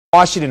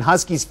Washington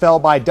Huskies fell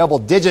by double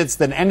digits,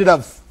 then ended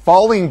up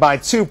falling by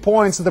 2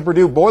 points to the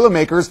Purdue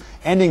Boilermakers,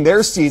 ending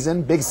their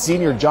season. Big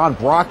senior John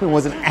Brockman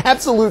was an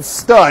absolute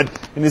stud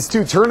in his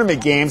 2 tournament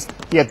games.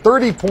 He had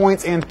 30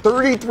 points and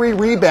 33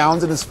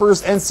 rebounds in his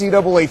first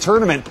NCAA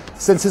tournament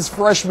since his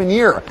freshman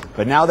year.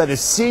 But now that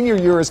his senior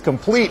year is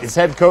complete, his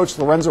head coach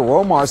Lorenzo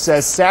Romar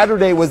says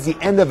Saturday was the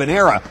end of an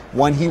era,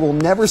 one he will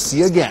never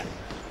see again.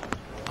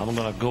 I'm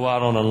going to go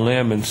out on a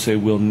limb and say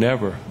we'll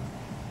never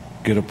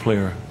get a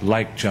player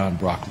like John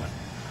Brockman.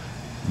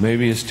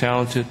 Maybe he's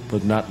talented,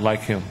 but not like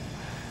him.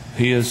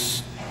 He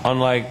is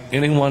unlike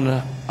anyone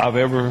I've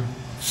ever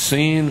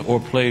seen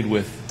or played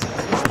with.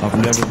 I've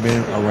never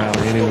been around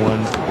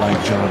anyone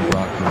like John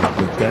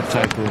Brockman with that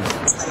type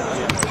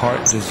of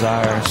heart,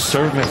 desire,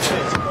 servant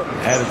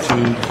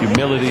attitude,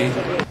 humility.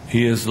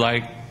 He is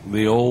like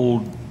the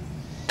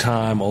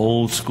old-time,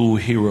 old-school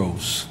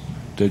heroes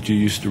that you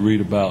used to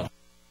read about.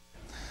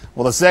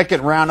 Well, the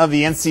second round of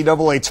the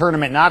NCAA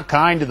tournament not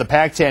kind to the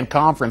Pac-10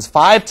 Conference.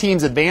 5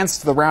 teams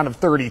advanced to the round of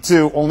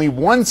 32. Only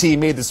 1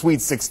 team made the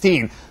Sweet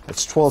 16.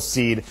 That's 12th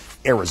seed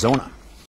Arizona.